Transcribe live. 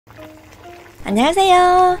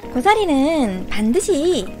안녕하세요. 고사리는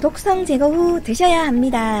반드시 독성 제거 후 드셔야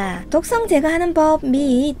합니다. 독성 제거하는 법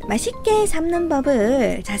및 맛있게 삶는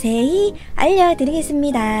법을 자세히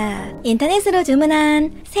알려드리겠습니다. 인터넷으로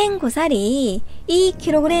주문한 생고사리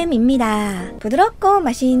 2kg입니다. 부드럽고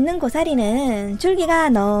맛있는 고사리는 줄기가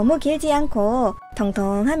너무 길지 않고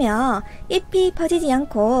통통하며 잎이 퍼지지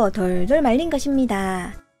않고 돌돌 말린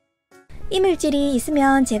것입니다. 이물질이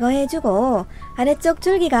있으면 제거해주고 아래쪽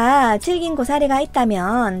줄기가 질긴 고사리가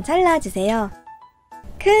있다면 잘라주세요.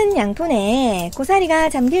 큰 양푼에 고사리가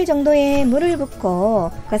잠길 정도의 물을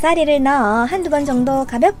붓고 고사리를 넣어 한두 번 정도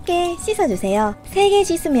가볍게 씻어주세요. 세게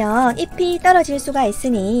씻으면 잎이 떨어질 수가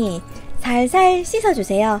있으니 살살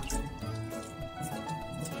씻어주세요.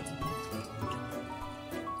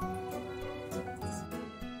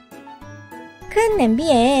 큰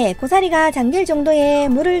냄비에 고사리가 잠길 정도의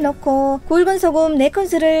물을 넣고 굵은 소금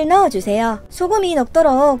 4큰술을 넣어주세요. 소금이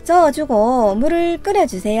녹도록 저어주고 물을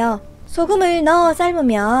끓여주세요. 소금을 넣어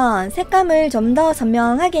삶으면 색감을 좀 더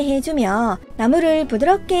선명하게 해주며 나물을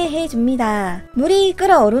부드럽게 해줍니다. 물이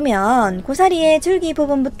끓어오르면 고사리의 줄기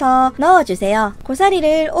부분부터 넣어주세요.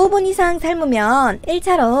 고사리를 5분 이상 삶으면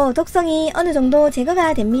 1차로 독성이 어느 정도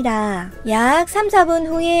제거가 됩니다. 약 3-4분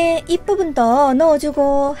후에 잎부분도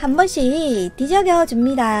넣어주고 한 번씩 뒤적여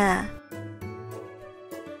줍니다.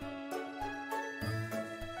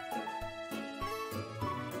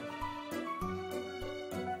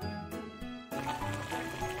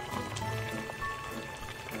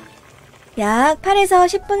 약 8에서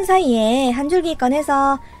 10분 사이에 한 줄기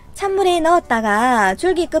꺼내서 찬물에 넣었다가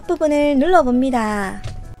줄기 끝부분을 눌러봅니다.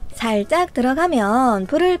 살짝 들어가면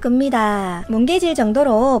불을 끕니다. 뭉개질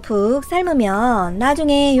정도로 푹 삶으면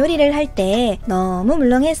나중에 요리를 할 때 너무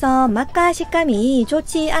물렁해서 맛과 식감이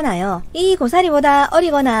좋지 않아요. 이 고사리보다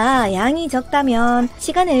어리거나 양이 적다면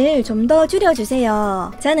시간을 좀 더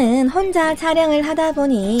줄여주세요. 저는 혼자 촬영을 하다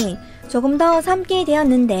보니 조금 더 삶게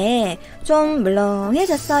되었는데 좀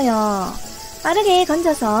물렁해졌어요. 빠르게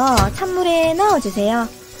건져서 찬물에 넣어주세요.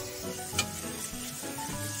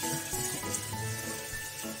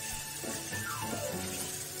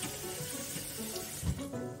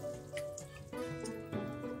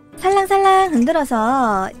 살랑살랑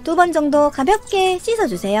흔들어서 2번 정도 가볍게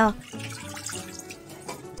씻어주세요.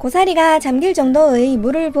 고사리가 잠길 정도의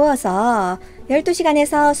물을 부어서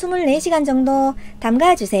 12시간에서 24시간 정도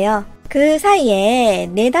담가주세요. 그 사이에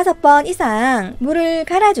 4-5번 이상 물을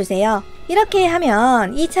갈아주세요. 이렇게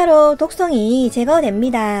하면 2차로 독성이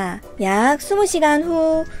제거됩니다. 약 20시간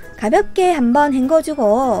후 가볍게 한번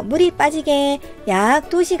헹궈주고 물이 빠지게 약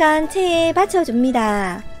 2시간 체에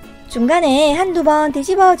받쳐줍니다. 중간에 한두 번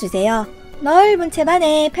뒤집어 주세요. 넓은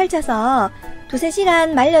채반에 펼쳐서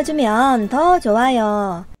 2-3시간 말려주면 더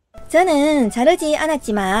좋아요. 저는 자르지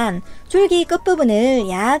않았지만 줄기 끝부분을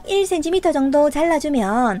약 1cm 정도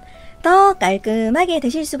잘라주면 더 깔끔하게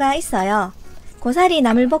드실 수가 있어요. 고사리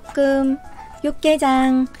나물볶음,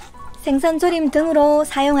 육개장, 생선조림 등으로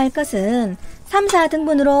사용할 것은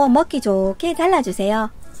 3-4등분으로 먹기 좋게 잘라주세요.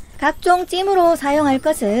 각종 찜으로 사용할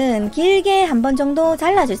것은 길게 한 번 정도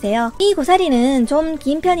잘라주세요. 이 고사리는 좀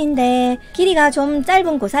긴 편인데 길이가 좀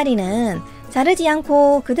짧은 고사리는 자르지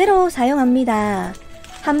않고 그대로 사용합니다.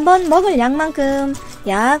 한 번 먹을 양만큼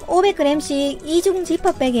약 500g씩 이중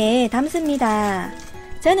지퍼백에 담습니다.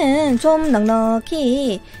 저는 좀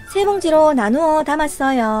넉넉히 3봉지로 나누어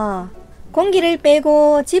담았어요. 공기를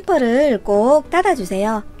빼고 지퍼를 꼭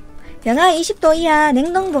닫아주세요. 영하 20도 이하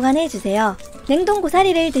냉동 보관해주세요. 냉동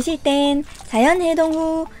고사리를 드실 땐 자연 해동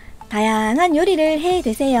후 다양한 요리를 해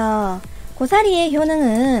드세요. 고사리의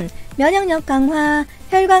효능은 면역력 강화,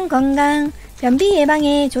 혈관 건강, 변비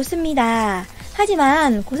예방에 좋습니다.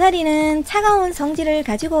 하지만 고사리는 차가운 성질을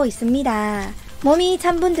가지고 있습니다. 몸이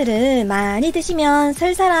찬 분들은 많이 드시면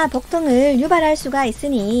설사나 복통을 유발할 수가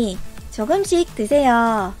있으니 조금씩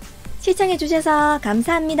드세요. 시청해주셔서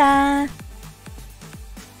감사합니다.